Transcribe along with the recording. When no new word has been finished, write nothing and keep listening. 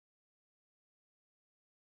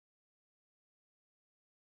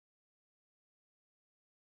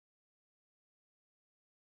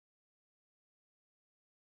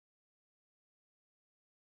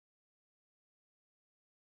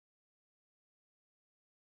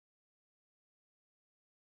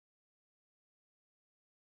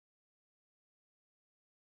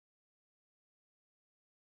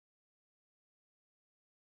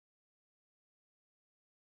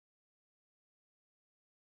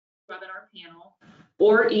webinar panel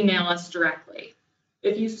or email us directly.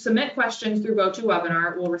 If you submit questions through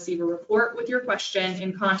GoToWebinar, we'll receive a report with your question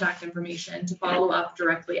and contact information to follow up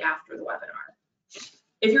directly after the webinar.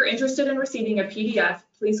 If you're interested in receiving a PDF,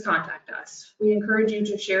 please contact us. We encourage you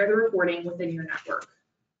to share the recording within your network.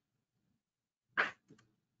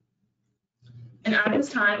 And at this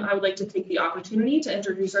time, I would like to take the opportunity to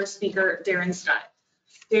introduce our speaker, Darin Skutt.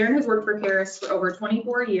 Darin has worked for Carus for over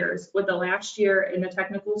 24 years, with the last year in the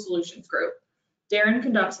Technical Solutions Group. Darin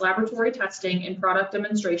conducts laboratory testing and product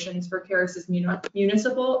demonstrations for Carus's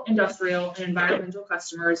municipal, industrial, and environmental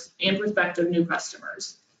customers and prospective new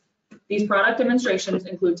customers. These product demonstrations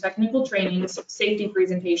include technical trainings, safety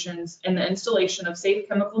presentations, and the installation of safe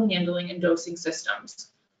chemical handling and dosing systems.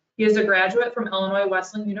 He is a graduate from Illinois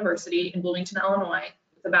Wesleyan University in Bloomington, Illinois,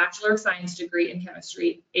 with a Bachelor of Science degree in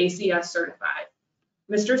chemistry, ACS certified.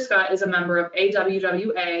 Mr. Skutt is a member of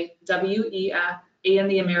AWWA, WEF,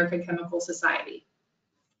 and the American Chemical Society.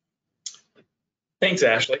 Thanks,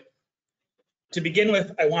 Ashley. To begin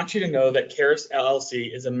with, I want you to know that Carus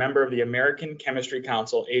LLC is a member of the American Chemistry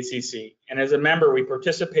Council, ACC, and as a member, we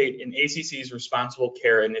participate in ACC's Responsible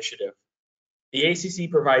Care Initiative. The ACC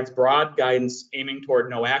provides broad guidance aiming toward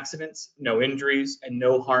no accidents, no injuries, and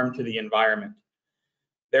no harm to the environment.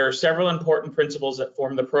 There are several important principles that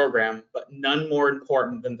form the program, but none more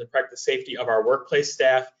important than to protect the safety of our workplace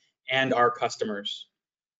staff and our customers.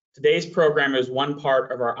 Today's program is one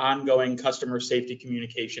part of our ongoing customer safety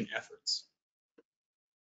communication efforts.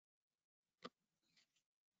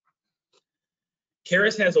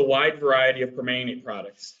 Carus has a wide variety of permanganate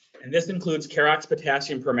products, and this includes Carus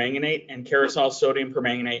potassium permanganate and Carusol sodium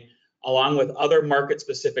permanganate, along with other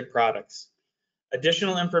market-specific products.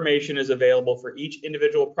 Additional information is available for each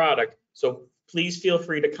individual product, so please feel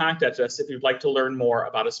free to contact us if you'd like to learn more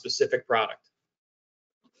about a specific product.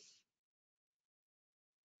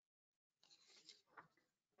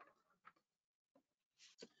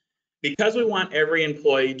 Because we want every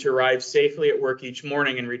employee to arrive safely at work each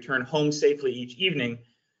morning and return home safely each evening,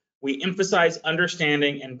 we emphasize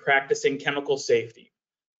understanding and practicing chemical safety.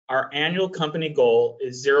 Our annual company goal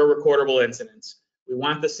is 0 recordable incidents. We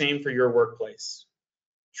want the same for your workplace.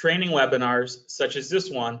 Training webinars, such as this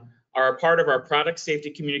one, are a part of our product safety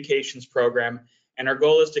communications program, and our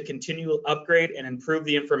goal is to continue to upgrade and improve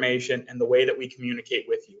the information and the way that we communicate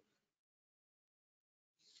with you.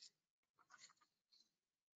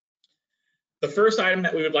 The first item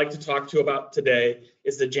that we would like to talk to you about today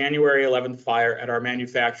is the January 11th fire at our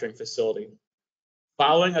manufacturing facility.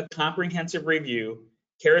 Following a comprehensive review,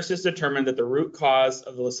 Carus has determined that the root cause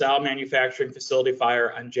of the LaSalle manufacturing facility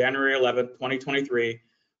fire on January 11, 2023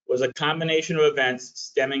 was a combination of events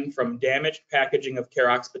stemming from damaged packaging of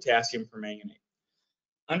Carus potassium permanganate.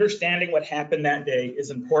 Understanding what happened that day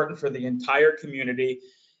is important for the entire community,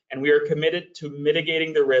 and we are committed to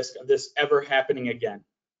mitigating the risk of this ever happening again.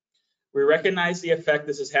 We recognize the effect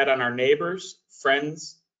this has had on our neighbors,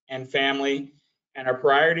 friends, and family, and our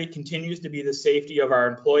priority continues to be the safety of our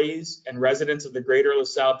employees and residents of the greater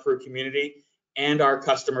LaSalle Peru community and our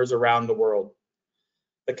customers around the world.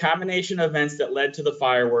 The combination of events that led to the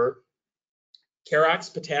fire were Carus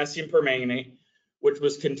potassium permanganate, which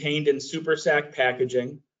was contained in super sack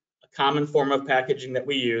packaging, a common form of packaging that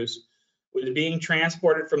we use, was being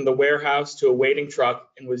transported from the warehouse to a waiting truck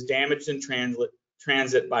and was damaged in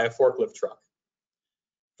transit by a forklift truck.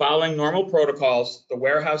 Following normal protocols, the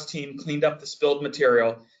warehouse team cleaned up the spilled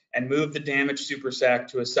material and moved the damaged super sack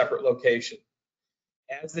to a separate location.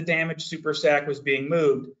 As the damaged super sack was being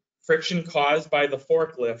moved, friction caused by the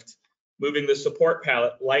forklift moving the support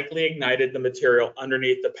pallet likely ignited the material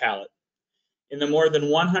underneath the pallet. In the more than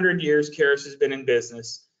 100 years Carus has been in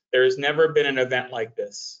business, there has never been an event like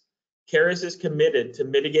this. Carus is committed to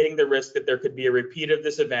mitigating the risk that there could be a repeat of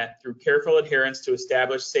this event through careful adherence to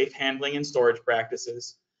established safe handling and storage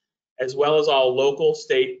practices, as well as all local,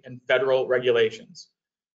 state, and federal regulations.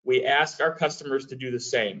 We ask our customers to do the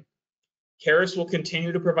same. Carus will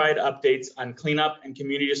continue to provide updates on cleanup and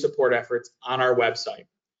community support efforts on our website.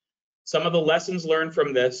 Some of the lessons learned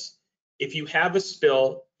from this: if you have a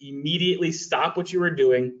spill, immediately stop what you are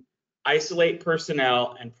doing, isolate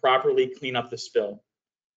personnel, and properly clean up the spill.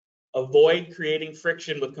 Avoid creating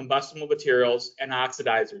friction with combustible materials and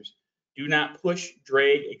oxidizers. Do not push,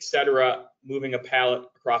 drag, etc., moving a pallet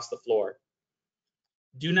across the floor.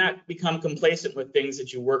 Do not become complacent with things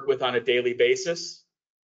that you work with on a daily basis.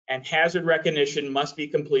 And hazard recognition must be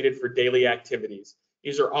completed for daily activities.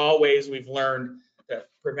 These are all ways we've learned to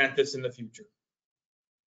prevent this in the future.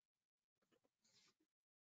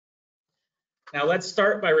 Now let's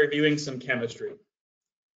start by reviewing some chemistry.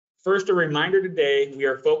 First, a reminder today, we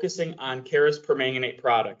are focusing on Carus permanganate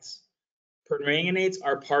products. Permanganates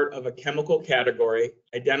are part of a chemical category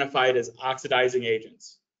identified as oxidizing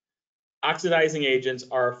agents. Oxidizing agents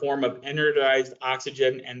are a form of energized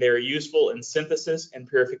oxygen, and they are useful in synthesis and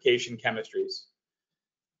purification chemistries.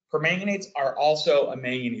 Permanganates are also a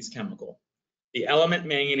manganese chemical. The element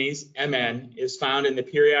manganese, Mn, is found in the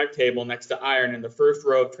periodic table next to iron in the first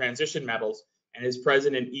row of transition metals and is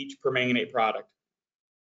present in each permanganate product.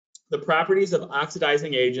 The properties of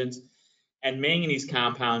oxidizing agents and manganese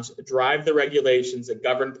compounds drive the regulations that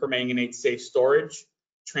govern permanganate safe storage,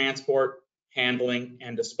 transport, handling,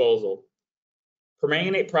 and disposal.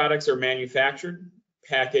 Permanganate products are manufactured,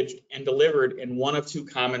 packaged, and delivered in one of two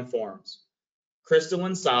common forms: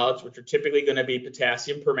 crystalline solids, which are typically going to be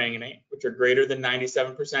potassium permanganate, which are greater than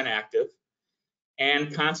 97% active,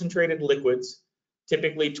 and concentrated liquids,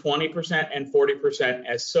 typically 20% and 40%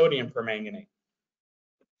 as sodium permanganate.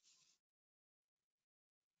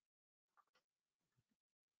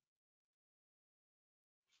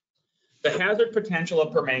 The hazard potential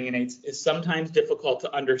of permanganates is sometimes difficult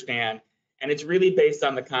to understand, and it's really based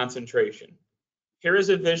on the concentration. Here is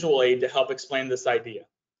a visual aid to help explain this idea.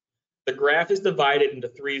 The graph is divided into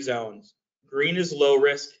three zones. Green is low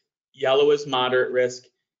risk, yellow is moderate risk,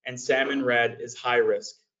 and salmon red is high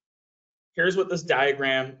risk. Here's what this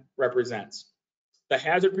diagram represents. The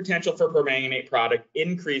hazard potential for permanganate product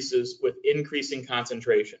increases with increasing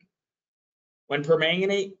concentration. When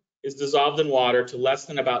permanganate is dissolved in water to less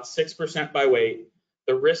than about 6% by weight,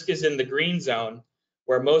 the risk is in the green zone,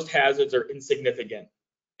 where most hazards are insignificant.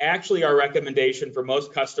 Actually, our recommendation for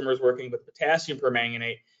most customers working with potassium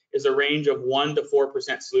permanganate is a range of 1 to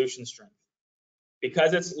 4% solution strength.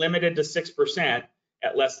 Because it's limited to 6%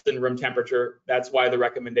 at less than room temperature, that's why the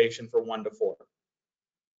recommendation for 1 to 4.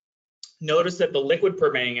 Notice that the liquid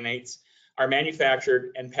permanganates are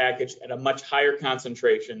manufactured and packaged at a much higher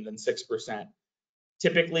concentration than 6%,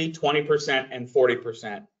 typically 20% and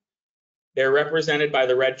 40%. They're represented by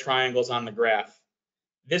the red triangles on the graph.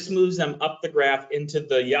 This moves them up the graph into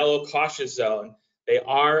the yellow cautious zone. They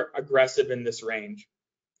are aggressive in this range.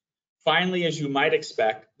 Finally, as you might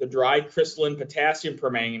expect, the dry crystalline potassium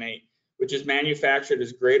permanganate, which is manufactured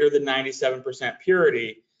as greater than 97%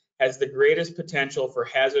 purity, has the greatest potential for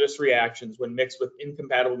hazardous reactions when mixed with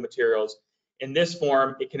incompatible materials. In this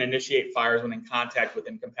form, it can initiate fires when in contact with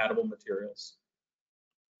incompatible materials.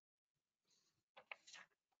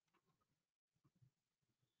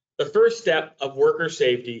 The first step of worker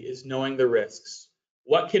safety is knowing the risks,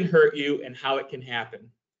 what can hurt you and how it can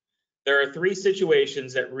happen. There are three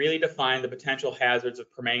situations that really define the potential hazards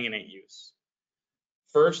of permanganate use.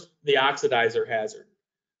 First, the oxidizer hazard.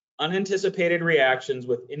 Unanticipated reactions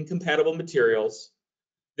with incompatible materials.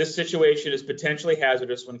 This situation is potentially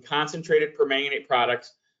hazardous when concentrated permanganate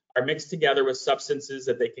products are mixed together with substances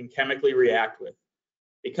that they can chemically react with.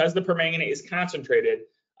 Because the permanganate is concentrated,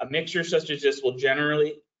 a mixture such as this will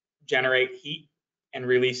generally generate heat and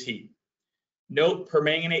release heat. Note,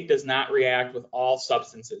 permanganate does not react with all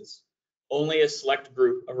substances, only a select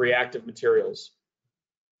group of reactive materials.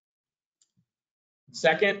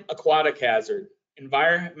 Second, aquatic hazard.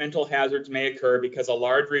 Environmental hazards may occur because a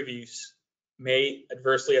large reuse may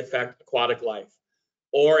adversely affect aquatic life,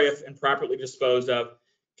 or if improperly disposed of,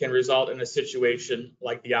 can result in a situation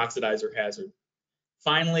like the oxidizer hazard.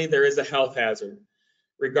 Finally, there is a health hazard.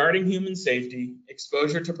 Regarding human safety,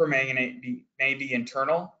 exposure to permanganate may be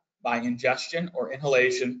internal by ingestion or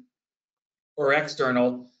inhalation, or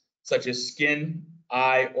external, such as skin,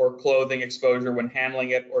 eye, or clothing exposure when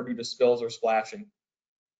handling it or due to spills or splashing.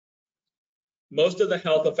 Most of the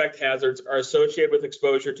health effect hazards are associated with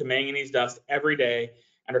exposure to manganese dust every day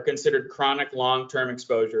and are considered chronic long-term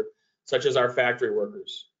exposure, such as our factory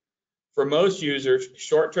workers. For most users,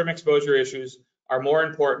 short-term exposure issues are more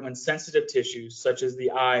important when sensitive tissues, such as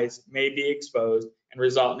the eyes, may be exposed and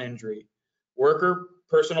result in injury. Worker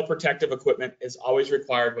personal protective equipment is always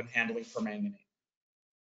required when handling permanganate.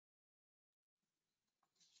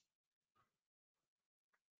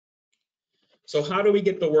 So how do we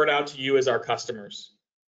get the word out to you as our customers?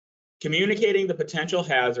 Communicating the potential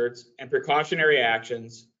hazards and precautionary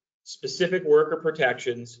actions, specific worker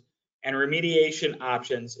protections, and remediation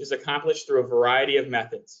options is accomplished through a variety of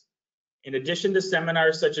methods. In addition to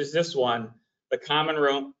seminars such as this one, the common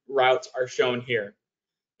routes are shown here.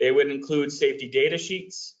 They would include safety data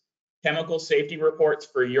sheets, chemical safety reports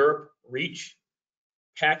for Europe, REACH,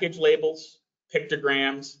 package labels,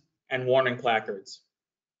 pictograms, and warning placards.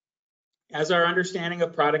 As our understanding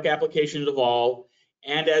of product applications evolve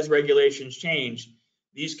and as regulations change,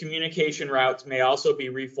 these communication routes may also be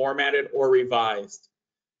reformatted or revised.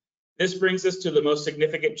 This brings us to the most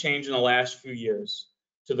significant change in the last few years,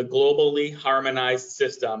 to the Globally Harmonized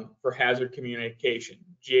System for Hazard Communication,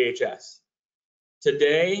 GHS.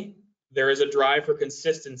 Today, there is a drive for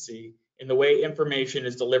consistency in the way information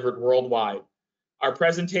is delivered worldwide. Our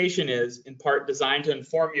presentation is, in part, designed to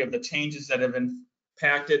inform you of the changes that have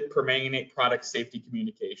impacted permanganate product safety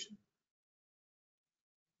communication.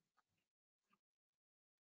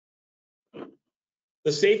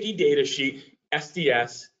 The safety data sheet,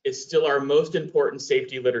 SDS, is still our most important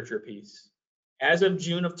safety literature piece. As of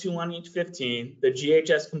June of 2015, the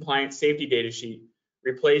GHS compliant safety data sheet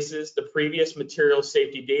replaces the previous material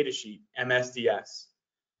safety data sheet, MSDS.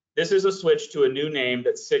 This is a switch to a new name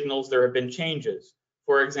that signals there have been changes.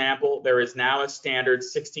 For example, there is now a standard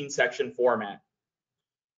 16-section format.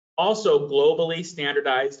 Also, globally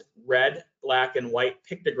standardized red, black, and white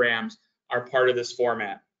pictograms are part of this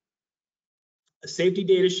format. A safety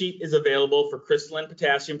data sheet is available for crystalline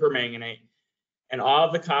potassium permanganate, and all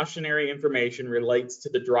of the cautionary information relates to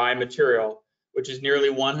the dry material, which is nearly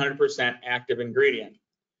 100% active ingredient.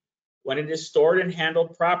 When it is stored and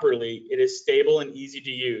handled properly, it is stable and easy to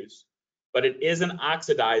use, but it is an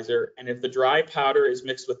oxidizer, and if the dry powder is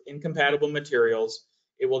mixed with incompatible materials,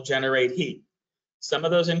 it will generate heat. Some of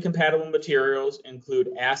those incompatible materials include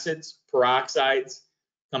acids, peroxides,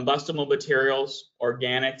 combustible materials,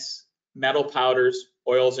 organics, metal powders,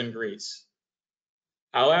 oils, and grease.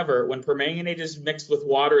 However, when permanganate is mixed with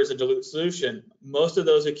water as a dilute solution, most of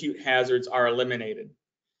those acute hazards are eliminated.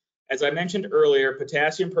 As I mentioned earlier,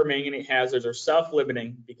 potassium permanganate hazards are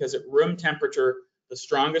self-limiting because at room temperature, the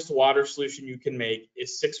strongest water solution you can make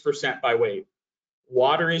is 6% by weight.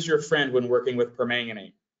 Water is your friend when working with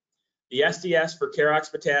permanganate. The SDS for Carus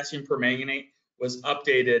potassium permanganate was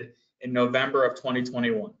updated in November of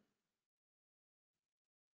 2021.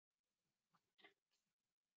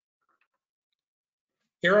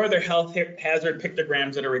 Here are the health hazard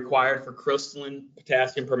pictograms that are required for crystalline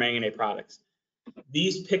potassium permanganate products.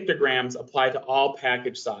 These pictograms apply to all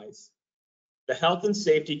package size. The health and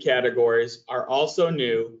safety categories are also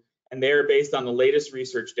new, and they are based on the latest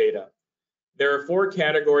research data. There are 4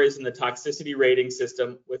 categories in the toxicity rating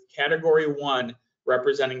system, with category 1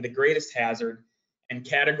 representing the greatest hazard and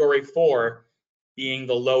category 4 being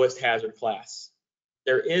the lowest hazard class.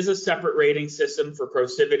 There is a separate rating system for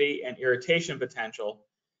corrosivity and irritation potential.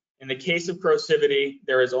 In the case of corrosivity,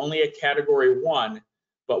 there is only a category 1,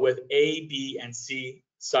 but with A, B, and C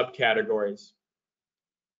subcategories.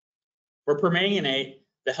 For permanganate,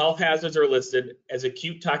 the health hazards are listed as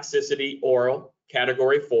acute toxicity oral,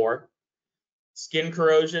 category 4, skin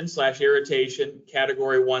corrosion/irritation,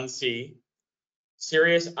 category 1C,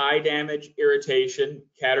 serious eye damage, irritation,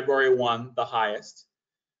 category 1, the highest,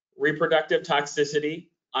 reproductive toxicity,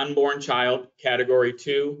 unborn child, category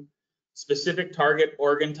 2, specific target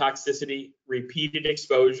organ toxicity, repeated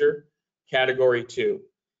exposure, category 2.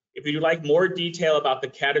 If you'd like more detail about the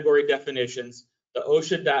category definitions, the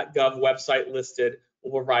OSHA.gov website listed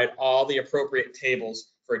will provide all the appropriate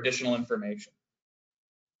tables for additional information.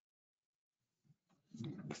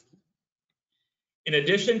 In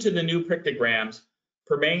addition to the new pictograms,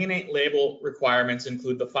 permanganate label requirements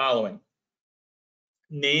include the following: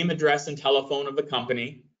 name, address, and telephone of the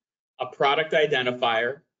company, a product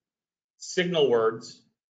identifier, signal words,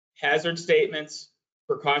 hazard statements,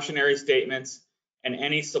 precautionary statements, and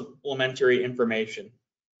any supplementary information.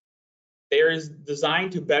 They are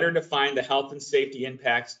designed to better define the health and safety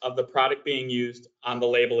impacts of the product being used on the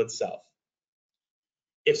label itself.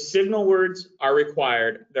 If signal words are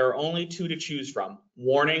required, there are only 2 to choose from: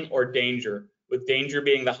 warning or danger, with danger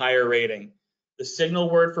being the higher rating. The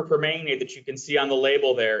signal word for permanganate that you can see on the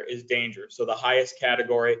label there is danger, so the highest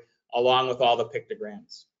category, along with all the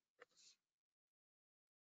pictograms.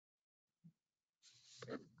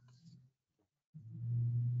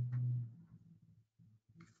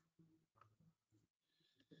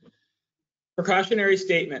 Precautionary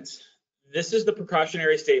statements. This is the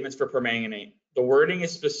precautionary statements for permanganate. The wording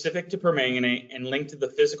is specific to permanganate and linked to the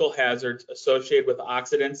physical hazards associated with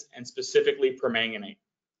oxidants and specifically permanganate.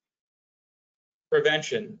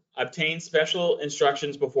 Prevention. Obtain special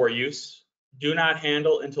instructions before use. Do not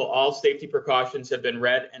handle until all safety precautions have been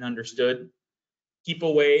read and understood. Keep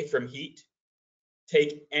away from heat.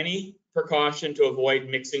 Take any precaution to avoid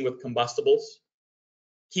mixing with combustibles.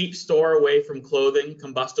 Keep store away from clothing,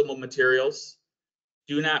 combustible materials.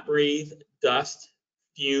 Do not breathe dust,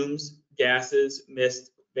 fumes, gases,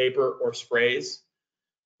 mist, vapor, or sprays.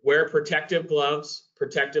 Wear protective gloves,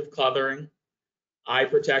 protective clothing, eye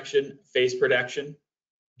protection, face protection.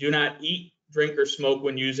 Do not eat, drink, or smoke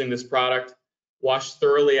when using this product. Wash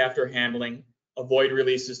thoroughly after handling. Avoid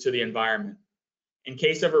releases to the environment. In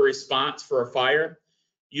case of a response for a fire,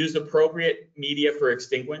 use appropriate media for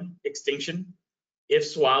extinction. If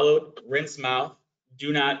swallowed, rinse mouth.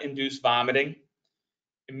 Do not induce vomiting.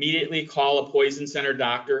 Immediately call a poison center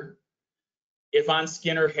doctor. If on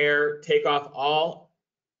skin or hair, take off all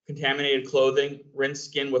contaminated clothing, rinse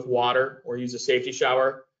skin with water or use a safety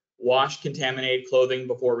shower. Wash contaminated clothing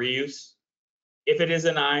before reuse. If it is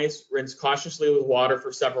in eyes, rinse cautiously with water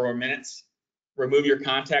for several minutes. Remove your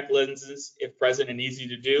contact lenses if present and easy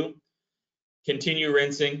to do. Continue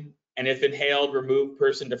rinsing, and if inhaled, remove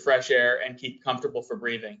person to fresh air and keep comfortable for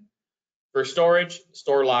breathing. For storage,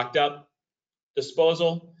 store locked up.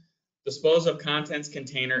 Disposal, dispose of contents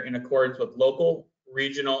container in accordance with local,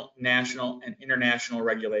 regional, national, and international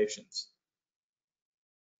regulations.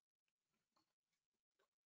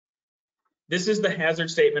 This is the hazard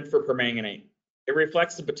statement for permanganate. It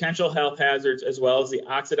reflects the potential health hazards as well as the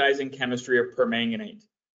oxidizing chemistry of permanganate.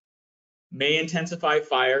 May intensify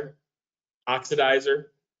fire, oxidizer,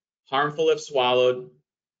 harmful if swallowed,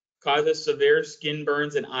 causes severe skin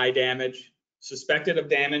burns and eye damage, suspected of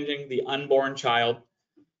damaging the unborn child,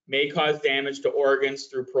 may cause damage to organs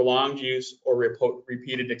through prolonged use or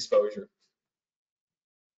repeated exposure.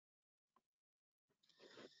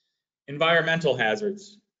 Environmental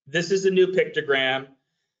hazards. This is a new pictogram.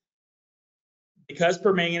 Because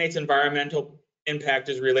permanganate's environmental impact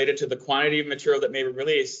is related to the quantity of material that may be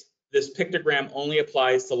released, this pictogram only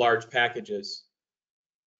applies to large packages.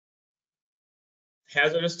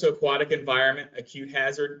 Hazardous to aquatic environment, acute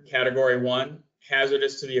hazard, category 1.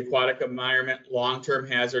 Hazardous to the aquatic environment, long-term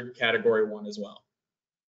hazard, category 1 as well.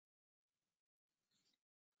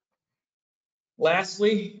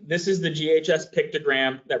 Lastly, this is the GHS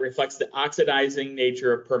pictogram that reflects the oxidizing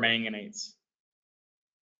nature of permanganates.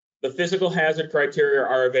 The physical hazard criteria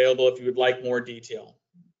are available if you would like more detail.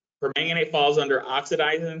 Permanganate falls under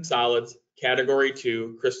oxidizing solids, category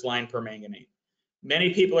 2, crystalline permanganate.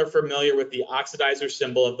 Many people are familiar with the oxidizer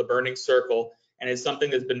symbol of the burning circle, and is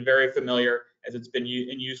something that's been very familiar as it's been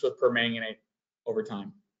in use with permanganate over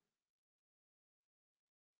time.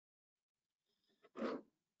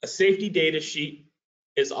 A safety data sheet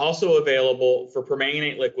is also available for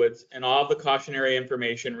permanganate liquids, and all of the cautionary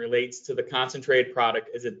information relates to the concentrated product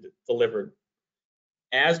as it's delivered.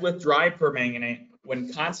 As with dry permanganate,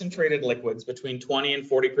 when concentrated liquids between 20 and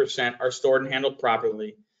 40% are stored and handled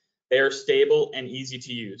properly, they are stable and easy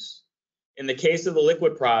to use. In the case of the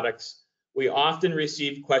liquid products, we often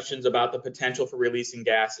receive questions about the potential for releasing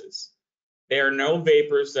gases. There are no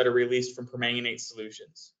vapors that are released from permanganate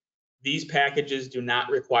solutions. These packages do not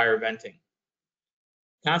require venting.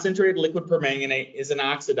 Concentrated liquid permanganate is an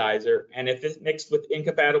oxidizer, and if it's mixed with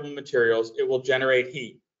incompatible materials, it will generate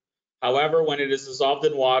heat. However, when it is dissolved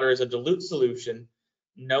in water as a dilute solution,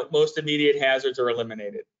 most immediate hazards are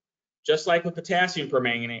eliminated. Just like with potassium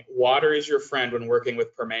permanganate, water is your friend when working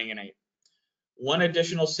with permanganate. One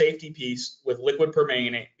additional safety piece with liquid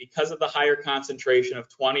permanganate, because of the higher concentration of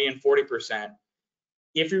 20 and 40%,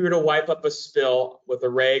 if you were to wipe up a spill with a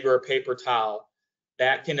rag or a paper towel,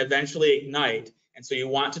 that can eventually ignite, and so you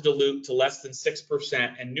want to dilute to less than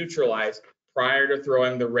 6% and neutralize prior to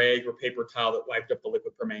throwing the rag or paper towel that wiped up the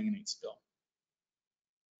liquid permanganate spill.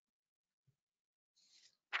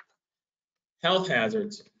 Health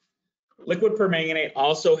hazards. Liquid permanganate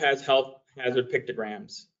also has health hazard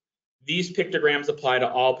pictograms. These pictograms apply to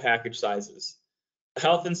all package sizes. The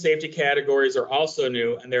health and safety categories are also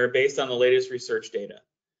new, and they are based on the latest research data.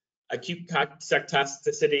 Acute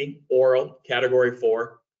toxicity, oral, category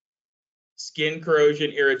 4. Skin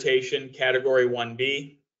corrosion, irritation, category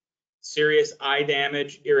 1B. Serious eye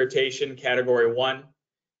damage, irritation, category 1.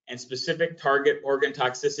 And specific target organ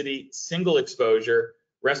toxicity, single exposure,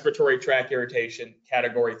 respiratory tract irritation,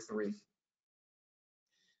 category 3.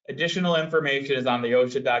 Additional information is on the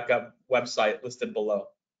OSHA.gov website listed below.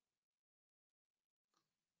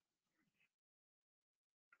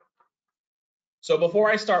 So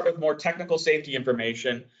before I start with more technical safety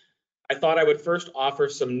information, I thought I would first offer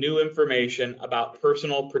some new information about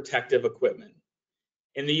personal protective equipment.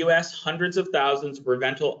 In the US, hundreds of thousands of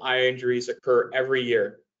preventable eye injuries occur every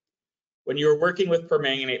year. When you are working with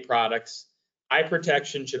permanganate products, eye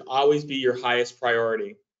protection should always be your highest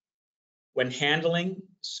priority. When handling,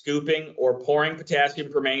 scooping, or pouring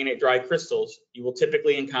potassium permanganate dry crystals, you will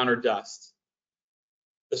typically encounter dust.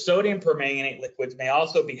 The sodium permanganate liquids may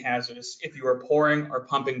also be hazardous if you are pouring or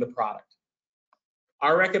pumping the product.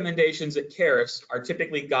 Our recommendations at Carus are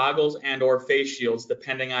typically goggles and/or face shields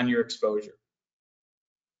depending on your exposure.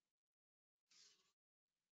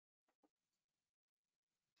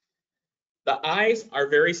 The eyes are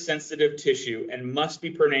very sensitive tissue and must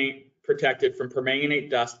be protected from permanganate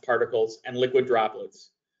dust particles and liquid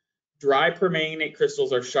droplets. Dry permanganate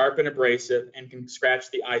crystals are sharp and abrasive and can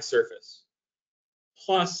scratch the eye surface.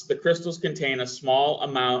 Plus, the crystals contain a small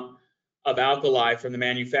amount of alkali from the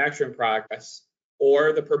manufacturing process,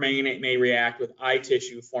 or the permanganate may react with eye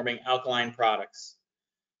tissue, forming alkaline products.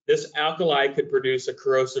 This alkali could produce a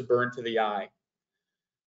corrosive burn to the eye.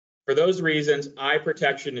 For those reasons, eye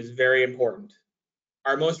protection is very important.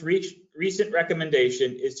 Our most recent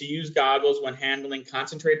recommendation is to use goggles when handling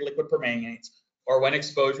concentrated liquid permanganates or when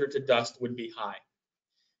exposure to dust would be high.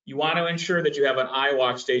 You want to ensure that you have an eye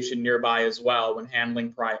wash station nearby as well when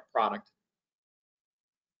handling product.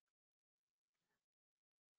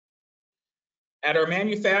 At our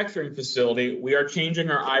manufacturing facility, we are changing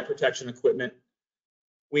our eye protection equipment.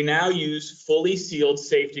 We now use fully sealed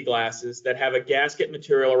safety glasses that have a gasket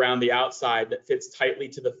material around the outside that fits tightly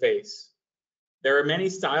to the face. There are many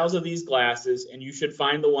styles of these glasses, and you should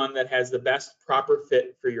find the one that has the best proper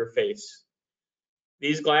fit for your face.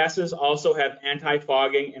 These glasses also have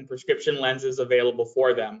anti-fogging and prescription lenses available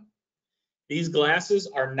for them. These glasses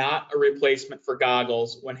are not a replacement for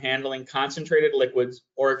goggles when handling concentrated liquids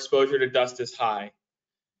or exposure to dust is high.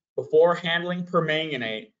 Before handling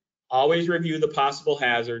permanganate, always review the possible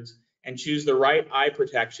hazards and choose the right eye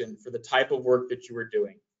protection for the type of work that you are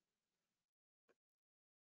doing.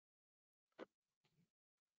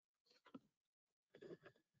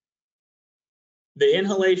 The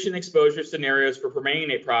inhalation exposure scenarios for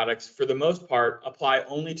permanganate products, for the most part, apply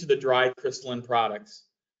only to the dry crystalline products.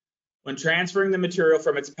 When transferring the material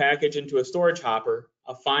from its package into a storage hopper,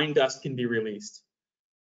 a fine dust can be released.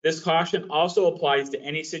 This caution also applies to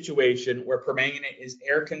any situation where permanganate is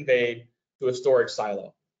air conveyed to a storage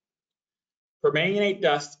silo. Permanganate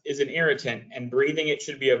dust is an irritant, and breathing it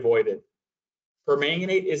should be avoided.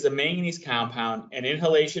 Permanganate is a manganese compound, and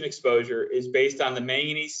inhalation exposure is based on the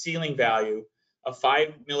manganese ceiling value of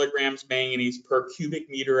 5 milligrams manganese per cubic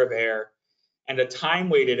meter of air and a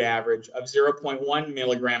time-weighted average of 0.1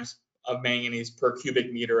 milligrams of manganese per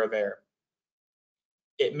cubic meter of air.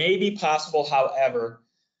 It may be possible, however,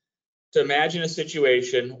 to imagine a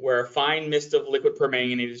situation where a fine mist of liquid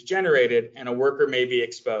permanganate is generated and a worker may be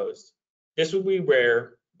exposed. This would be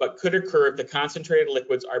rare, but could occur if the concentrated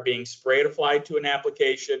liquids are being sprayed applied to an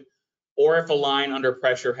application or if a line under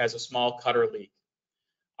pressure has a small cutter leak.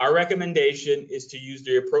 Our recommendation is to use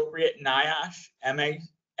the appropriate NIOSH,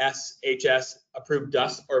 MASHS approved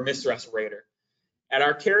dust or mist respirator. At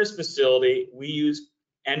our Carus facility, we use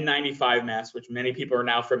N95 masks, which many people are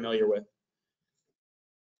now familiar with.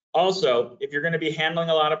 Also, if you're going to be handling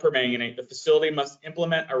a lot of permanganate, the facility must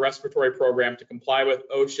implement a respiratory program to comply with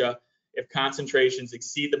OSHA if concentrations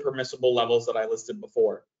exceed the permissible levels that I listed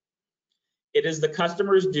before. It is the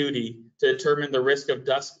customer's duty to determine the risk of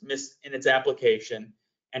dust mist in its application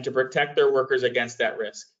and to protect their workers against that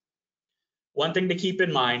risk. One thing to keep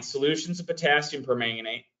in mind, solutions of potassium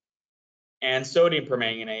permanganate and sodium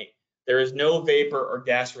permanganate, there is no vapor or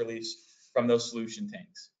gas release from those solution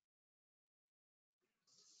tanks.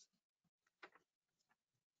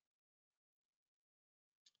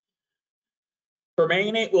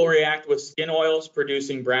 Permanganate will react with skin oils,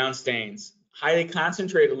 producing brown stains. Highly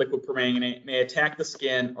concentrated liquid permanganate may attack the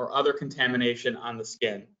skin or other contamination on the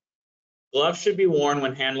skin. Gloves should be worn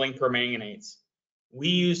when handling permanganates. We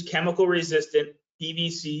use chemical-resistant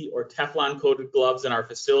PVC or Teflon-coated gloves in our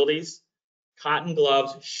facilities. Cotton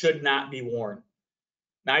gloves should not be worn.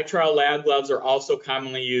 Nitrile lab gloves are also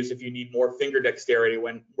commonly used if you need more finger dexterity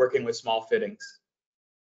when working with small fittings.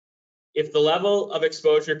 If the level of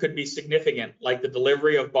exposure could be significant, like the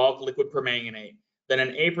delivery of bulk liquid permanganate, then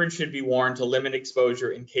an apron should be worn to limit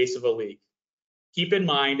exposure in case of a leak. Keep in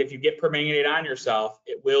mind, if you get permanganate on yourself,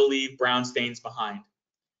 it will leave brown stains behind.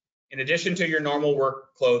 In addition to your normal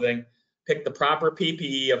work clothing, pick the proper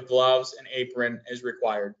PPE of gloves and apron as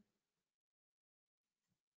required.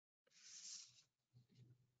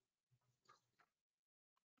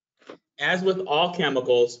 As with all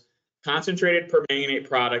chemicals, concentrated permanganate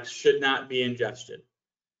products should not be ingested.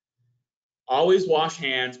 Always wash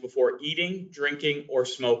hands before eating, drinking, or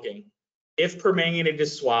smoking. If permanganate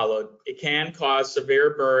is swallowed, it can cause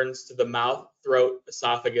severe burns to the mouth, throat,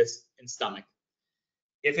 esophagus, and stomach.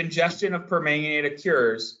 If ingestion of permanganate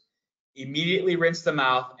occurs, immediately rinse the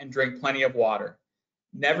mouth and drink plenty of water.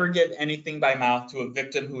 Never give anything by mouth to a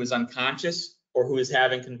victim who is unconscious or who is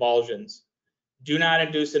having convulsions. Do not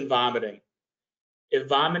induce in vomiting. If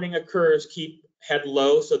vomiting occurs, keep head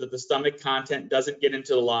low so that the stomach content doesn't get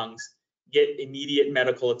into the lungs. Get immediate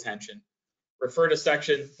medical attention. Refer to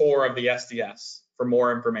section 4 of the SDS for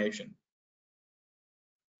more information.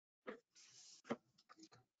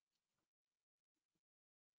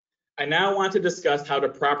 I now want to discuss how to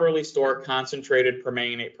properly store concentrated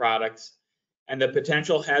permanganate products and the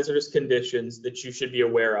potential hazardous conditions that you should be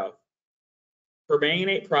aware of.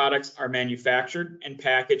 Permanganate products are manufactured and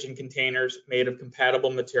packaged in containers made of compatible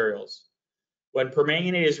materials. When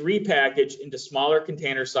permanganate is repackaged into smaller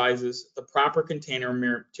container sizes, the proper container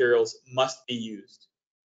materials must be used.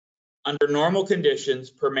 Under normal conditions,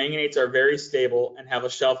 permanganates are very stable and have a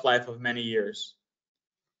shelf life of many years.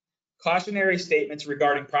 Cautionary statements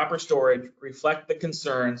regarding proper storage reflect the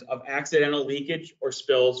concerns of accidental leakage or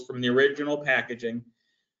spills from the original packaging,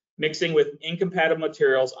 mixing with incompatible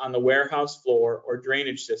materials on the warehouse floor or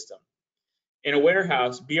drainage system. In a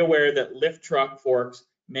warehouse, be aware that lift truck forks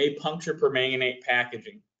may puncture permanganate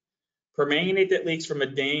packaging. Permanganate that leaks from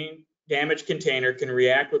a damaged container can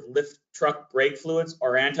react with lift truck brake fluids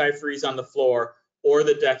or antifreeze on the floor or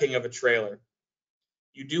the decking of a trailer.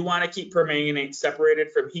 You do want to keep permanganate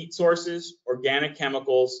separated from heat sources, organic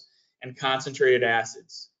chemicals, and concentrated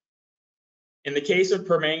acids. In the case of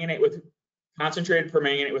concentrated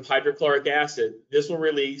permanganate with hydrochloric acid, this will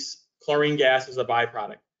release chlorine gas as a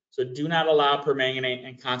byproduct. So do not allow permanganate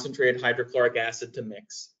and concentrated hydrochloric acid to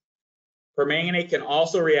mix. Permanganate can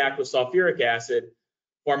also react with sulfuric acid,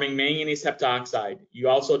 forming manganese heptoxide. You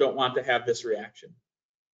also don't want to have this reaction.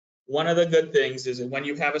 One of the good things is that when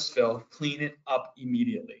you have a spill, clean it up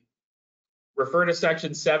immediately. Refer to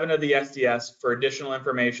Section 7 of the SDS for additional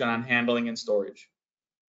information on handling and storage.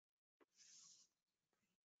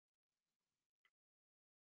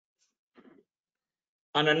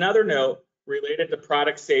 On another note, related to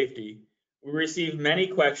product safety, we receive many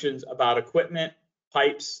questions about equipment,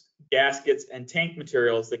 pipes, gaskets, and tank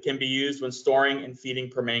materials that can be used when storing and feeding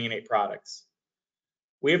permanganate products.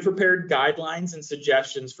 We have prepared guidelines and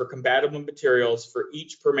suggestions for compatible materials for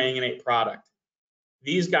each permanganate product.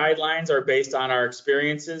 These guidelines are based on our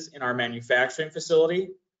experiences in our manufacturing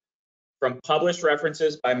facility, from published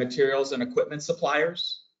references by materials and equipment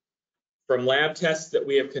suppliers, from lab tests that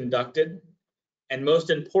we have conducted, and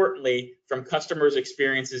most importantly, from customers'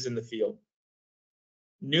 experiences in the field.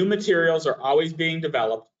 New materials are always being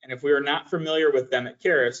developed, and if we are not familiar with them at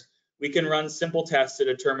Carus, we can run simple tests to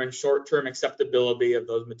determine short-term acceptability of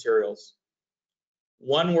those materials.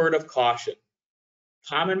 One word of caution.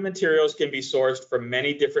 Common materials can be sourced from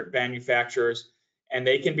many different manufacturers, and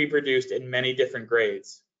they can be produced in many different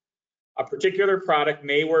grades. A particular product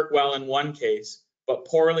may work well in one case, but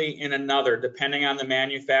poorly in another, depending on the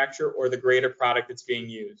manufacturer or the grade of product that's being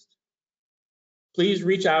used. Please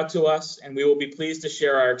reach out to us, and we will be pleased to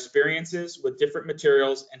share our experiences with different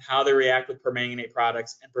materials and how they react with permanganate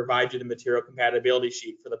products and provide you the material compatibility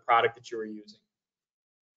sheet for the product that you are using.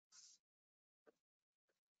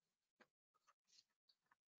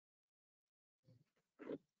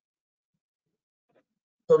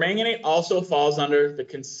 Permanganate also falls under the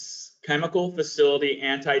Chemical Facility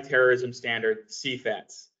Anti-Terrorism Standard,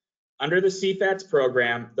 CFATS. Under the CFATS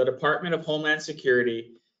program, the Department of Homeland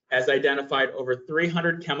Security has identified over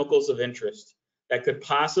 300 chemicals of interest that could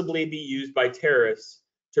possibly be used by terrorists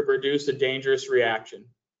to produce a dangerous reaction.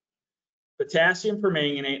 Potassium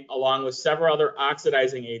permanganate, along with several other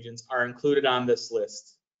oxidizing agents, are included on this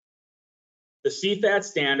list. The CFATS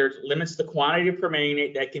standard limits the quantity of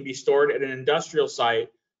permanganate that can be stored at an industrial site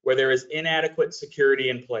where there is inadequate security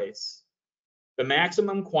in place. The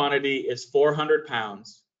maximum quantity is 400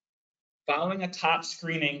 pounds. Following a top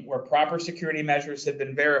screening where proper security measures have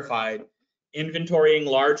been verified, inventorying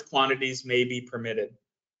large quantities may be permitted.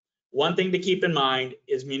 One thing to keep in mind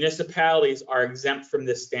is municipalities are exempt from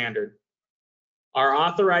this standard. Our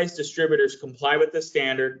authorized distributors comply with this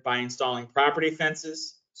standard by installing property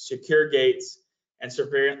fences, secure gates, and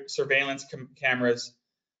surveillance cameras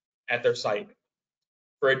at their site.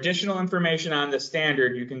 For additional information on this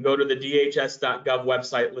standard, you can go to the dhs.gov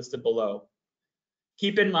website listed below.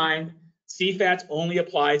 Keep in mind, CFATS only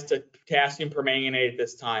applies to potassium permanganate at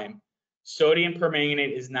this time. Sodium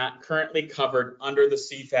permanganate is not currently covered under the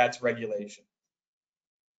CFATS regulation.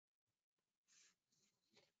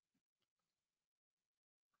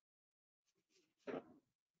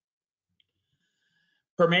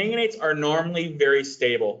 Permanganates are normally very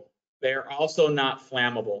stable. They are also not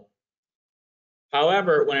flammable.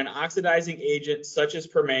 However, when an oxidizing agent such as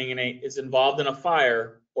permanganate is involved in a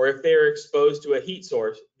fire, or if they are exposed to a heat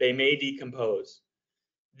source, they may decompose.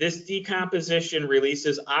 This decomposition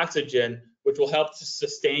releases oxygen, which will help to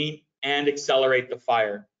sustain and accelerate the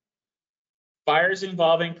fire. Fires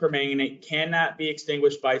involving permanganate cannot be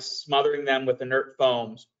extinguished by smothering them with inert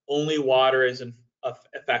foams. Only water is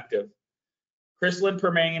effective. Crystalline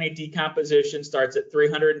permanganate decomposition starts at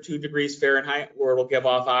 302 degrees Fahrenheit, where it will give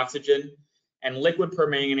off oxygen, and liquid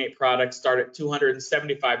permanganate products start at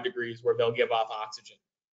 275 degrees where they'll give off oxygen.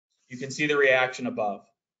 You can see the reaction above.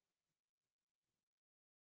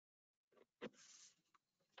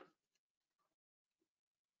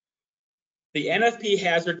 The NFP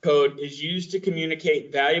hazard code is used to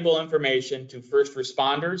communicate valuable information to first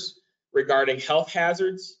responders regarding health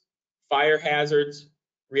hazards, fire hazards,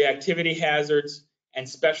 reactivity hazards, and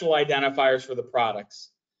special identifiers for the products.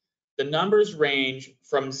 The numbers range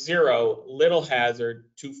from 0, little hazard,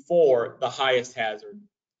 to 4, the highest hazard.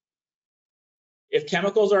 If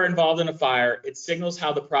chemicals are involved in a fire, it signals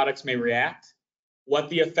how the products may react, what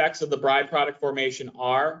the effects of the byproduct formation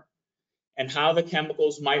are, and how the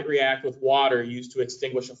chemicals might react with water used to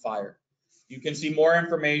extinguish a fire. You can see more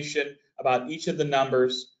information about each of the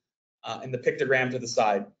numbers in the pictogram to the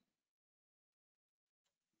side.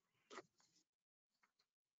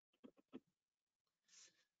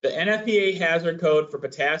 The NFPA hazard code for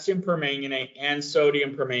potassium permanganate and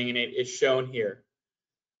sodium permanganate is shown here.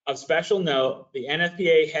 Of special note, the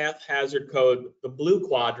NFPA hazard code, the blue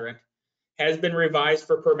quadrant, has been revised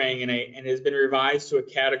for permanganate and has been revised to a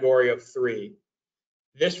category of 3.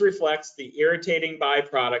 This reflects the irritating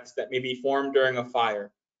byproducts that may be formed during a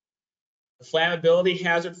fire. The flammability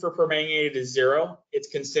hazard for permanganate is 0. It's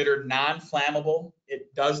considered non-flammable.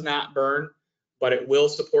 It does not burn, but it will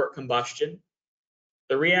support combustion.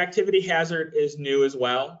 The reactivity hazard is new as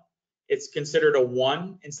well. It's considered a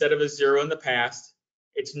 1 instead of a 0 in the past.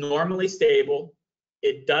 It's normally stable.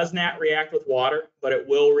 It does not react with water, but it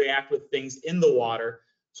will react with things in the water.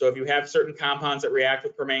 So if you have certain compounds that react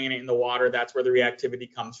with permanganate in the water, that's where the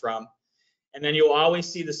reactivity comes from. And then you'll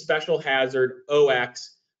always see the special hazard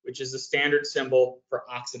OX, which is the standard symbol for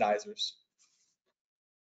oxidizers.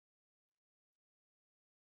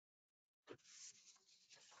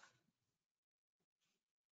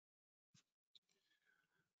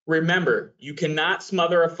 Remember, you cannot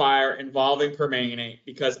smother a fire involving permanganate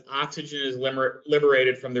because oxygen is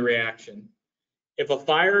liberated from the reaction. If a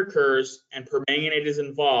fire occurs and permanganate is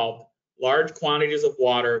involved, large quantities of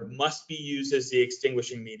water must be used as the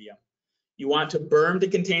extinguishing medium. You want to burn to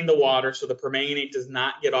contain the water so the permanganate does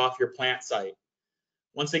not get off your plant site.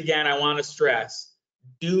 Once again, I want to stress,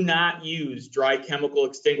 do not use dry chemical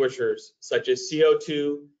extinguishers such as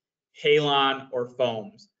CO2, halon, or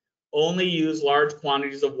foams. Only use large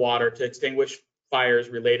quantities of water to extinguish fires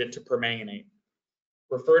related to permanganate.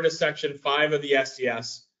 Refer to section 5 of the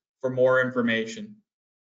SDS for more information.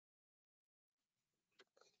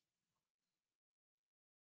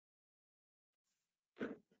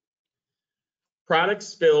 Product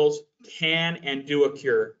spills can and do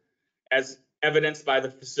occur, as evidenced by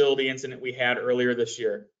the facility incident we had earlier this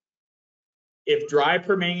year. If dry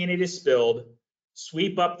permanganate is spilled,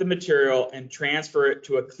 sweep up the material and transfer it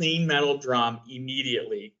to a clean metal drum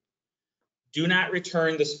immediately. Do not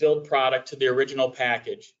return the spilled product to the original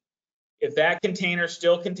package. If that container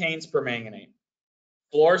still contains permanganate,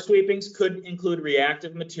 floor sweepings could include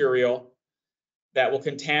reactive material that will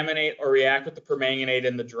contaminate or react with the permanganate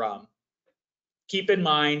in the drum. Keep in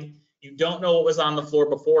mind, you don't know what was on the floor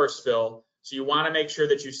before a spill, so you want to make sure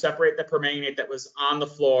that you separate the permanganate that was on the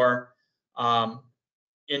floor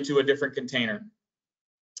into a different container.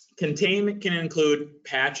 Containment can include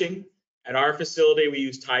patching. At our facility, we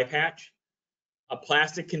use tie patch, a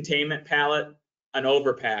plastic containment pallet, an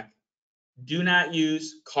overpack. Do not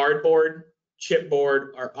use cardboard, chipboard,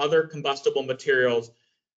 or other combustible materials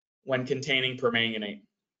when containing permanganate.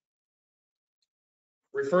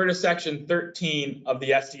 Refer to section 13 of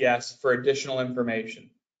the SDS for additional information.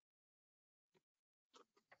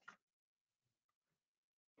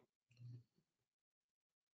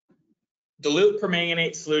 Dilute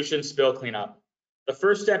permanganate solution spill cleanup. The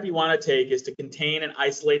first step you want to take is to contain and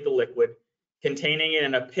isolate the liquid, containing it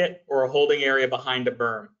in a pit or a holding area behind a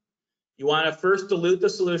berm. You want to first dilute the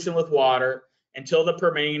solution with water until the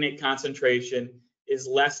permanganate concentration is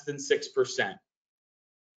less than 6%.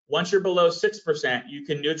 Once you're below 6%, you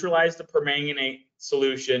can neutralize the permanganate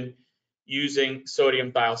solution using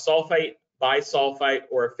sodium thiosulfate, bisulfite,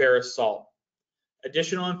 or a ferrous salt.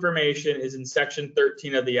 Additional information is in section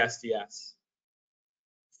 13 of the SDS.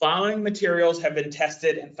 Following materials have been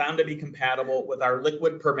tested and found to be compatible with our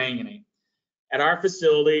liquid permanganate. At our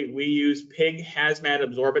facility, we use PIG hazmat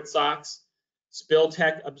absorbent socks,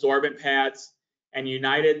 SpillTech absorbent pads, and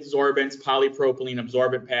United Sorbents polypropylene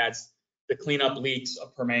absorbent pads to clean up leaks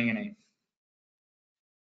of permanganate.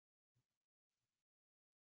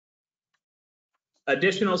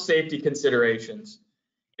 Additional safety considerations.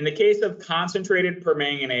 In the case of concentrated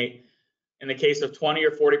permanganate, in the case of 20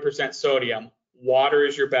 or 40% sodium, water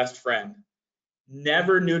is your best friend.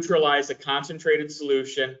 Never neutralize a concentrated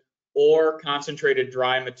solution or concentrated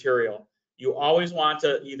dry material. You always want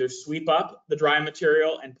to either sweep up the dry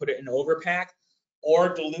material and put it in overpack, or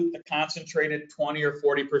dilute the concentrated 20 or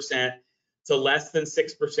 40% to less than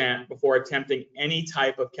 6% before attempting any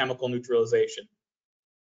type of chemical neutralization.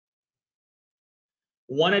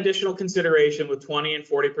 One additional consideration with 20 and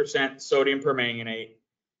 40% sodium permanganate: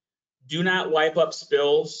 do not wipe up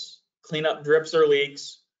spills, clean up drips or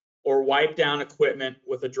leaks, or wipe down equipment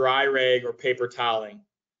with a dry rag or paper toweling.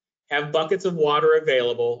 Have buckets of water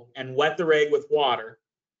available and wet the rag with water.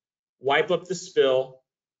 Wipe up the spill.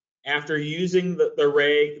 After using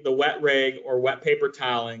the wet rag or wet paper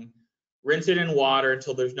toweling, rinse it in water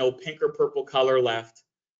until there's no pink or purple color left,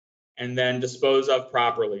 and then dispose of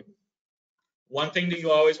properly. One thing that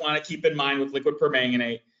you always want to keep in mind with liquid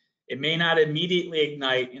permanganate: it may not immediately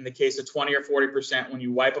ignite in the case of 20 or 40% when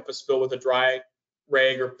you wipe up a spill with a dry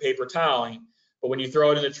rag or paper toweling, but when you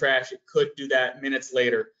throw it in the trash, it could do that minutes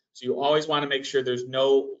later. So you always want to make sure there's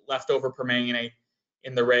no leftover permanganate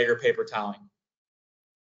in the rag or paper toweling.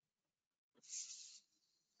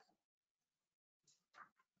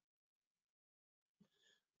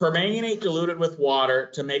 Permanganate diluted with water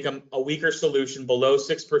to make a weaker solution below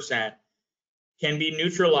 6% can be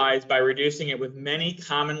neutralized by reducing it with many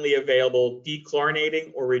commonly available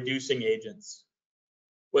dechlorinating or reducing agents.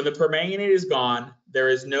 When the permanganate is gone, there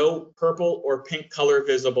is no purple or pink color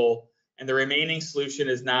visible, and the remaining solution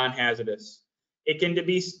is non-hazardous. It can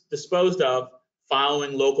be disposed of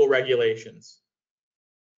following local regulations.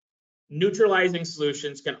 Neutralizing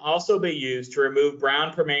solutions can also be used to remove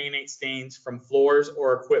brown permanganate stains from floors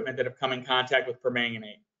or equipment that have come in contact with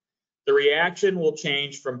permanganate. The reaction will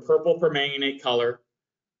change from purple permanganate color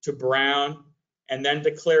to brown and then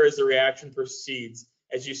to clear as the reaction proceeds,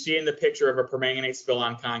 as you see in the picture of a permanganate spill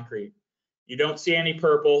on concrete. You don't see any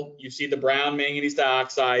purple, you see the brown manganese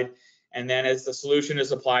dioxide, and then as the solution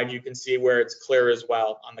is applied, you can see where it's clear as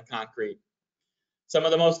well on the concrete. Some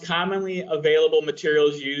of the most commonly available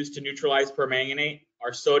materials used to neutralize permanganate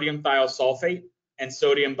are sodium thiosulfate and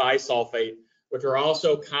sodium bisulfate, which are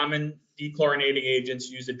also common dechlorinating agents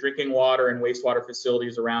used in drinking water and wastewater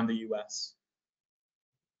facilities around the U.S.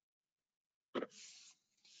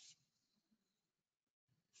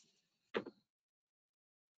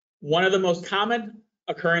 One of the most common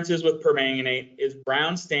occurrences with permanganate is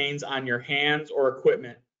brown stains on your hands or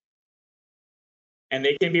equipment, and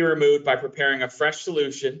they can be removed by preparing a fresh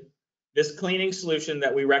solution. This cleaning solution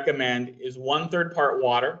that we recommend is 1/3 part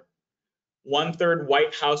water, 1/3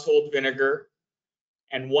 white household vinegar,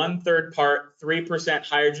 and 1/3 part 3%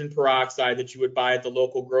 hydrogen peroxide that you would buy at the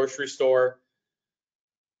local grocery store.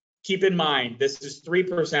 Keep in mind, this is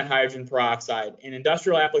 3% hydrogen peroxide. In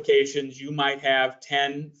industrial applications, you might have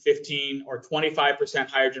 10, 15, or 25%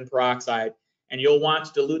 hydrogen peroxide, and you'll want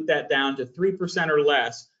to dilute that down to 3% or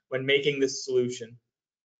less when making this solution.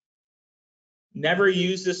 Never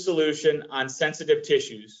use this solution on sensitive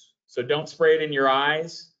tissues, so don't spray it in your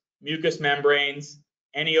eyes, mucous membranes,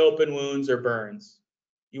 any open wounds or burns.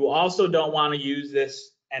 You also don't want to use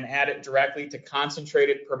this and add it directly to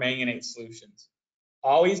concentrated permanganate solutions.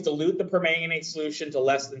 Always dilute the permanganate solution to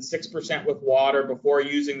less than 6% with water before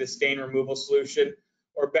using the stain removal solution,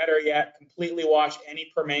 or better yet, completely wash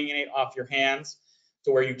any permanganate off your hands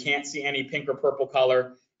to where you can't see any pink or purple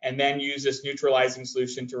color, and then use this neutralizing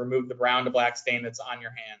solution to remove the brown to black stain that's on your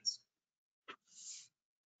hands.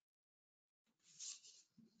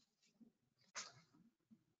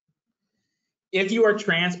 If you are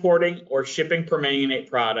transporting or shipping permanganate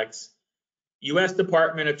products, U.S.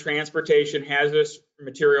 Department of Transportation hazardous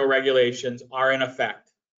material regulations are in effect.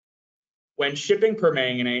 When shipping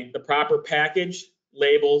permanganate, the proper package,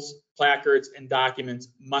 labels, placards, and documents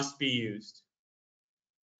must be used.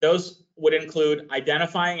 Those would include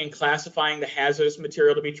identifying and classifying the hazardous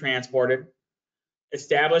material to be transported,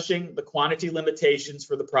 establishing the quantity limitations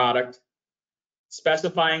for the product,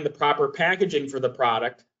 specifying the proper packaging for the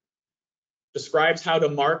product, describes how to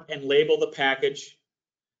mark and label the package,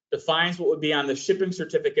 defines what would be on the shipping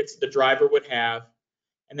certificates the driver would have,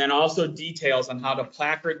 and then also details on how to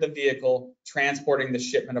placard the vehicle transporting the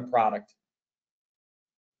shipment of product.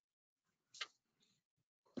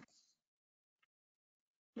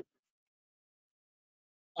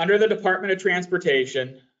 Under the Department of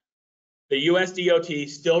Transportation, the US DOT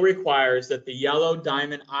still requires that the yellow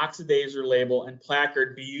diamond oxidizer label and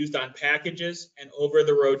placard be used on packages and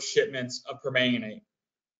over-the-road shipments of permanganate.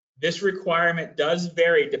 This requirement does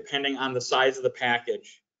vary depending on the size of the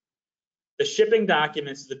package. The shipping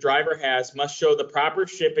documents the driver has must show the proper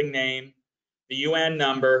shipping name, the UN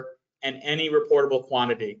number, and any reportable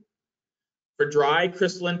quantity. For dry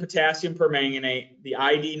crystalline potassium permanganate, the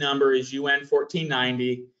ID number is UN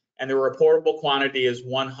 1490, and the reportable quantity is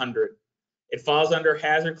 100. It falls under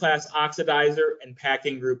hazard class oxidizer and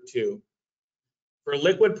packing group 2. For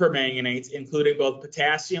liquid permanganates, including both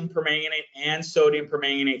potassium permanganate and sodium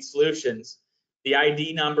permanganate solutions, the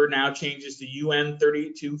ID number now changes to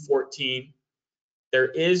UN3214. There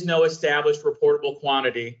is no established reportable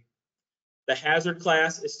quantity. The hazard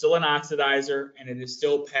class is still an oxidizer, and it is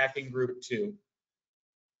still packing group 2.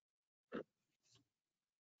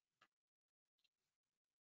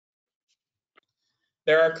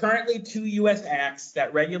 There are currently 2 U.S. acts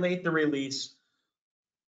that regulate the release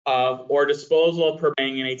of or disposal of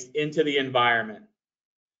permanganates into the environment.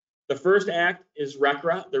 The first act is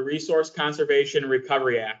RCRA, the Resource Conservation and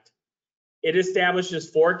Recovery Act. It establishes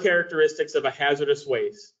 4 characteristics of a hazardous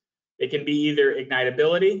waste. It can be either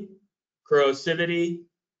ignitability, corrosivity,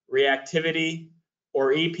 reactivity,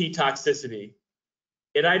 or EP toxicity.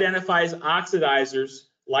 It identifies oxidizers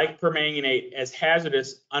like permanganate as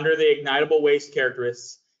hazardous under the ignitable waste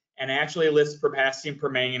characteristics and actually lists potassium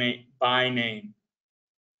permanganate by name.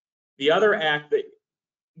 The other act that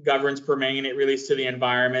governs permanganate release to the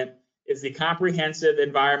environment is the Comprehensive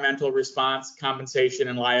Environmental Response, Compensation,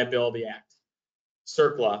 and Liability Act,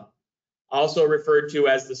 CERCLA, also referred to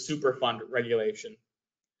as the Superfund regulation.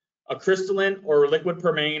 A crystalline or liquid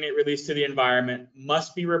permanganate release to the environment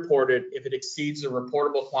must be reported if it exceeds the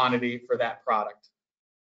reportable quantity for that product.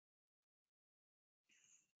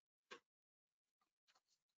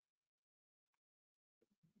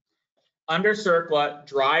 Under CERCLA,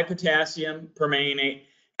 dry potassium permanganate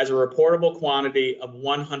has a reportable quantity of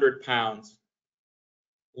 100 pounds.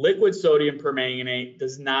 Liquid sodium permanganate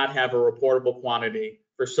does not have a reportable quantity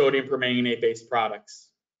for sodium permanganate-based products.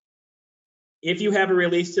 If you have a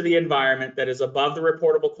release to the environment that is above the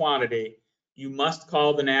reportable quantity, you must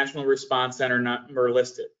call the National Response Center number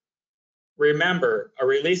listed. Remember, a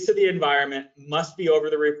release to the environment must be over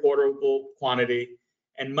the reportable quantity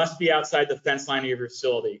and must be outside the fence line of your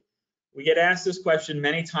facility. We get asked this question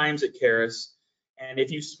many times at Carus, and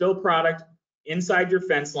if you spill product inside your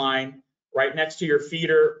fence line, right next to your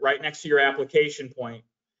feeder, right next to your application point,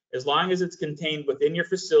 as long as it's contained within your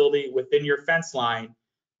facility, within your fence line,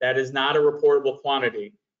 that is not a reportable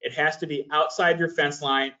quantity. It has to be outside your fence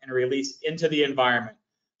line and released into the environment.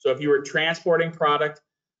 So if you were transporting product,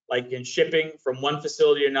 like in shipping from one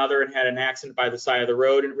facility to another and had an accident by the side of the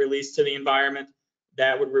road and released to the environment,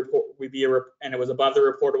 that would be and it was above the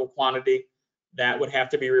reportable quantity, that would have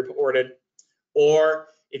to be reported. Or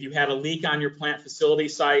if you had a leak on your plant facility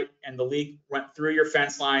site and the leak went through your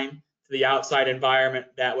fence line to the outside environment,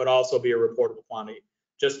 that would also be a reportable quantity.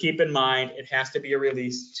 Just keep in mind, it has to be a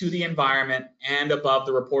release to the environment and above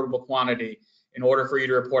the reportable quantity in order for you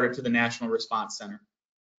to report it to the National Response Center.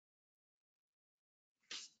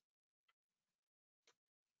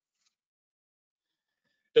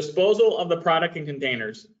 Disposal of the product in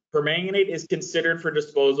containers. Permanganate is considered for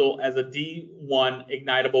disposal as a D1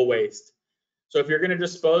 ignitable waste. So if you're going to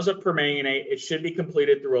dispose of permanganate, it should be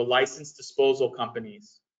completed through a licensed disposal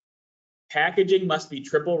companies. Packaging must be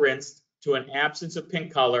triple rinsed to an absence of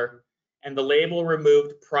pink color and the label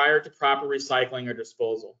removed prior to proper recycling or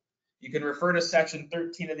disposal. You can refer to section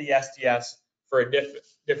 13 of the SDS for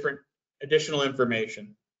different additional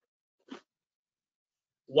information.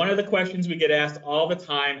 One of the questions we get asked all the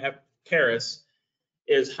time at Carus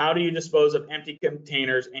is, how do you dispose of empty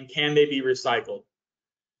containers and can they be recycled?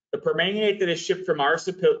 The permanganate that is shipped from our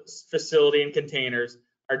facility in containers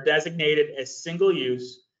are designated as single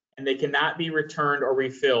use and they cannot be returned or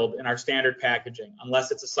refilled in our standard packaging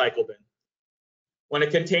unless it's a cycle bin. When a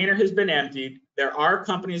container has been emptied, there are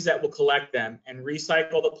companies that will collect them and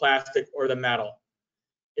recycle the plastic or the metal.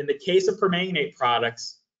 In the case of permanganate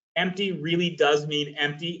products, empty really does mean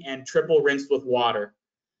empty and triple rinsed with water.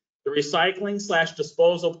 The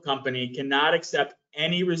recycling/disposal company cannot accept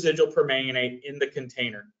any residual permanganate in the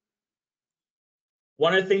container.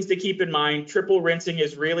 One of the things to keep in mind, triple rinsing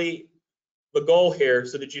is really the goal here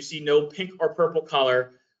so that you see no pink or purple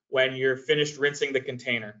color when you're finished rinsing the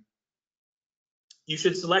container. You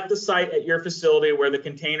should select a site at your facility where the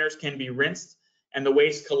containers can be rinsed and the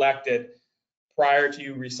waste collected prior to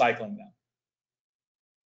you recycling them.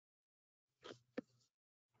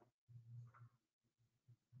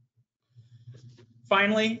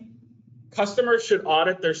 Finally, customers should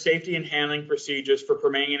audit their safety and handling procedures for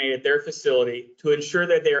permanganate at their facility to ensure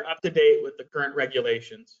that they are up to date with the current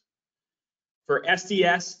regulations. For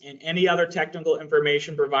SDS and any other technical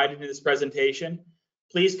information provided in this presentation,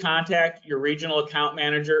 please contact your regional account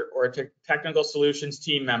manager or a technical solutions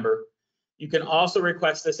team member. You can also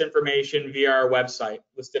request this information via our website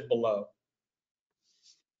listed below.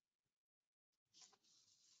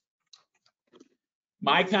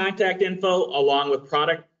 My contact info, along with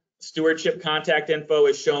product stewardship contact info,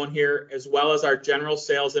 is shown here, as well as our general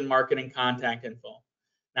sales and marketing contact info.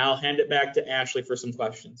 Now I'll hand it back to Ashley for some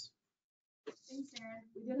questions. Thanks, Darin.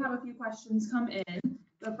 We did have a few questions come in.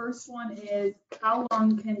 The first one is, how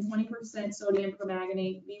long can 20% sodium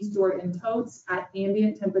permanganate be stored in totes at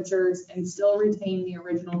ambient temperatures and still retain the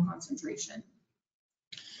original concentration?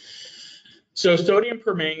 So sodium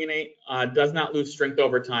permanganate does not lose strength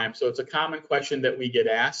over time. So it's a common question that we get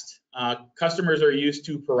asked. Customers are used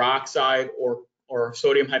to peroxide or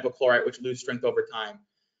sodium hypochlorite, which lose strength over time.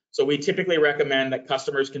 So we typically recommend that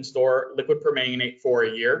customers can store liquid permanganate for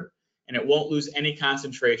a year, and it won't lose any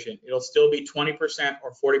concentration. It'll still be 20%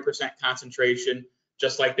 or 40% concentration,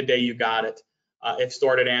 just like the day you got it, if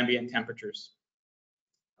stored at ambient temperatures.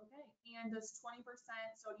 Okay, and does 20%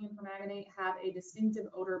 sodium permanganate have a distinctive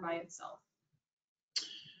odor by itself?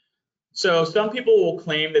 So some people will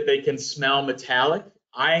claim that they can smell metallic.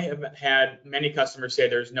 I have had many customers say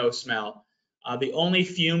there's no smell. The only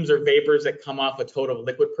fumes or vapors that come off a tote of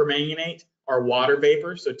liquid permanganate are water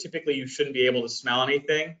vapors. So typically you shouldn't be able to smell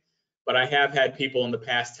anything, but I have had people in the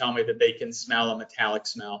past tell me that they can smell a metallic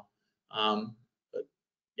smell. But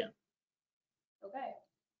yeah. Okay,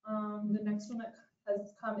 the next one that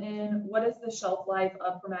has come in, what is the shelf life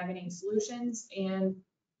of permanganate solutions and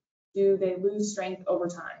do they lose strength over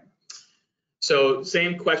time? So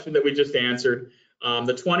same question that we just answered.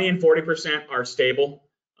 The 20 and 40% are stable.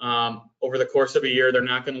 Over the course of a year, they're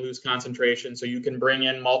not going to lose concentration. So you can bring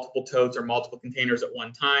in multiple totes or multiple containers at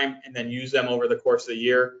one time and then use them over the course of the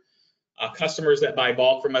year. Customers that buy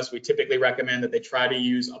bulk from us, we typically recommend that they try to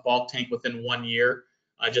use a bulk tank within 1 year,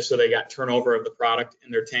 just so they got turnover of the product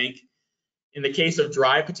in their tank. In the case of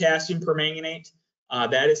dry potassium permanganate,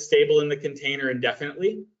 that is stable in the container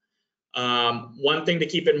indefinitely. One thing to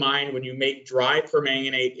keep in mind when you make dry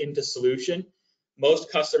permanganate into solution,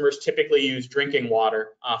 most customers typically use drinking water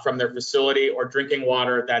from their facility or drinking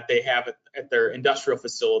water that they have at their industrial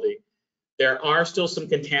facility. There are still some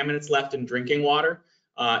contaminants left in drinking water,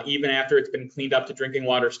 even after it's been cleaned up to drinking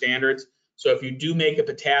water standards. So if you do make a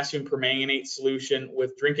potassium permanganate solution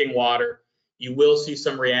with drinking water, you will see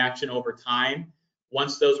some reaction over time.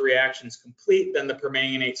 Once those reactions complete, then the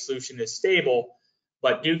permanganate solution is stable.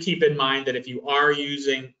 But do keep in mind that if you are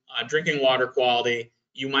using drinking water quality,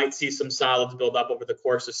 you might see some solids build up over the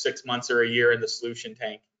course of 6 months or a year in the solution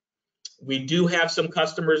tank. We do have some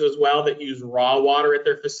customers as well that use raw water at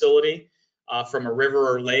their facility from a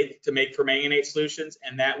river or lake to make permanganate solutions,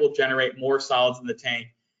 and that will generate more solids in the tank,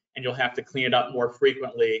 and you'll have to clean it up more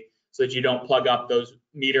frequently so that you don't plug up those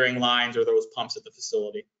metering lines or those pumps at the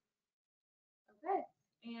facility.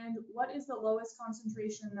 Okay, and what is the lowest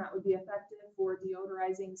concentration that would be effective for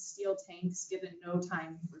deodorizing steel tanks given no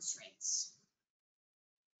time restraints?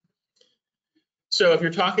 So if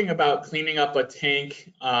you're talking about cleaning up a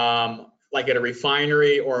tank, like at a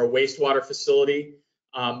refinery or a wastewater facility,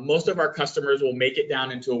 most of our customers will make it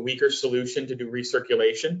down into a weaker solution to do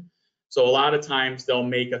recirculation. So a lot of times they'll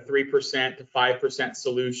make a 3% to 5%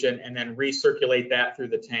 solution and then recirculate that through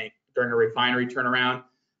the tank during a refinery turnaround.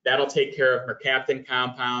 That'll take care of mercaptan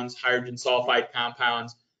compounds, hydrogen sulfide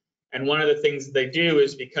compounds. And one of the things they do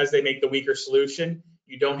is because they make the weaker solution,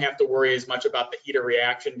 you don't have to worry as much about the heat of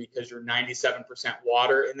reaction because you're 97%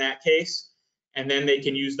 water in that case. And then they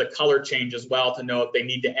can use the color change as well to know if they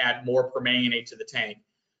need to add more permanganate to the tank.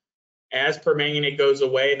 As permanganate goes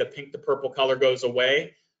away, the pink to purple color goes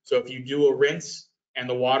away. So if you do a rinse and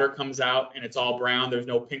the water comes out and it's all brown, there's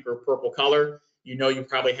no pink or purple color, you know you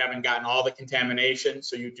probably haven't gotten all the contamination.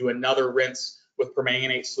 So you do another rinse with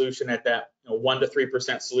permanganate solution at that 1 to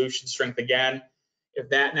 3% solution strength again. If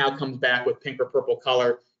that now comes back with pink or purple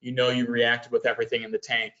color, you know you reacted with everything in the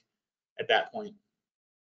tank at that point.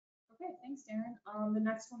 Okay, thanks, Darin. The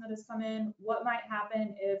next one that has come in, what might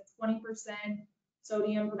happen if 20%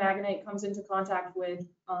 sodium permanganate comes into contact with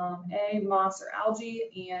moss or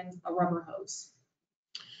algae and a rubber hose?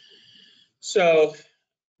 So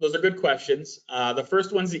those are good questions. The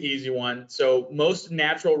first one's the easy one. So most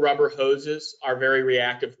natural rubber hoses are very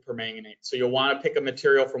reactive to permanganate. So you'll want to pick a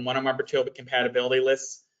material from one of our material compatibility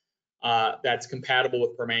lists that's compatible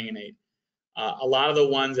with permanganate. A lot of the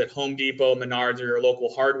ones at Home Depot, Menards, or your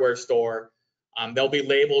local hardware store, they'll be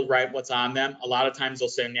labeled right what's on them. A lot of times they'll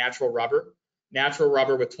say natural rubber. Natural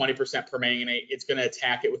rubber with 20% permanganate, it's going to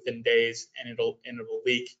attack it within days, and it'll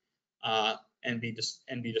leak and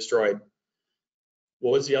be destroyed.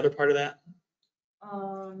 What was the other part of that?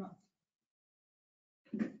 Algae.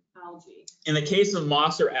 In the case of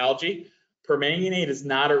moss or algae, permanganate is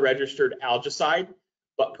not a registered algicide,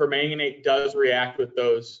 but permanganate does react with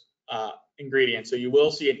those ingredient. So you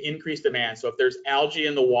will see an increased demand. So if there's algae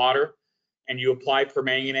in the water and you apply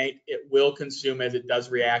permanganate, it will consume as it does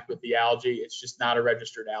react with the algae. It's just not a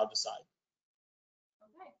registered algicide.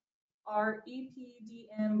 Okay. Are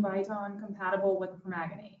EPDM Viton compatible with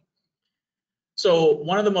permanganate? So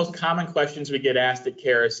one of the most common questions we get asked at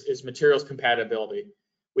Carus is materials compatibility.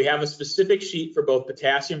 We have a specific sheet for both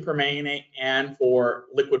potassium permanganate and for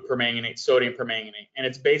liquid permanganate, sodium permanganate, and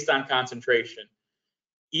it's based on concentration.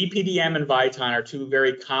 EPDM and Viton are two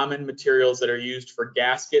very common materials that are used for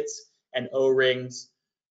gaskets and O-rings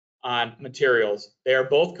on materials. They are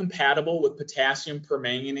both compatible with potassium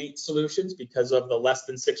permanganate solutions because of the less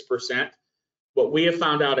than 6%. What we have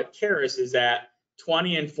found out at Carus is that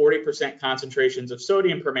 20 and 40% concentrations of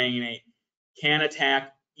sodium permanganate can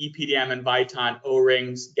attack EPDM and Viton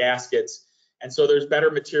O-rings, gaskets, and so there's better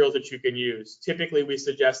materials that you can use. Typically, we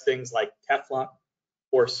suggest things like Teflon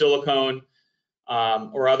or silicone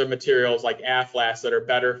or other materials like Aflast that are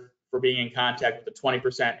better for being in contact with the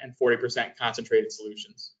 20% and 40% concentrated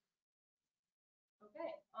solutions.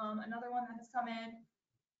 Okay, another one that has come in.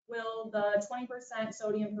 Will the 20%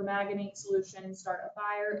 sodium permanganate solution start a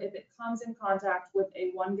fire if it comes in contact with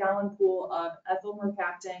a 1 gallon pool of ethyl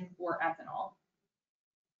mercaptan or ethanol?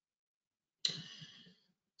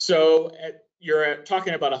 So you're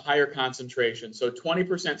talking about a higher concentration. So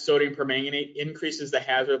 20% sodium permanganate increases the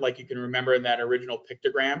hazard, like you can remember in that original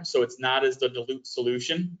pictogram. So it's not as the dilute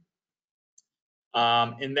solution.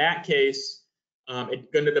 In that case,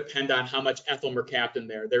 it's going to depend on how much ethyl mercaptan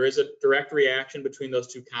there. There is a direct reaction between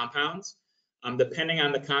those two compounds, depending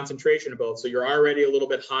on the concentration of both. So you're already a little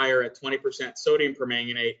bit higher at 20% sodium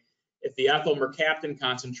permanganate. If the ethyl mercaptan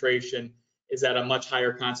concentration is at a much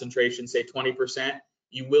higher concentration, say 20%,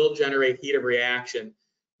 you will generate heat of reaction.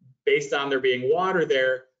 Based on there being water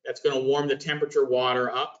there, that's going to warm the temperature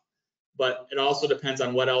water up, but it also depends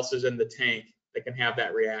on what else is in the tank that can have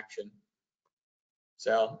that reaction.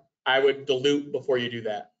 So I would dilute before you do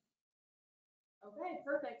that. Okay,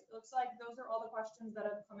 perfect. It looks like those are all the questions that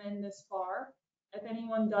have come in this far. If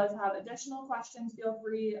anyone does have additional questions, feel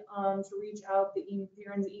free to reach out.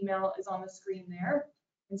 Darin's email is on the screen there,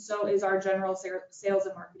 and so is our general sales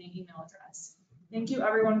and marketing email address. Thank you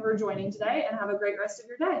everyone for joining today, and have a great rest of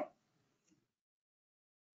your day.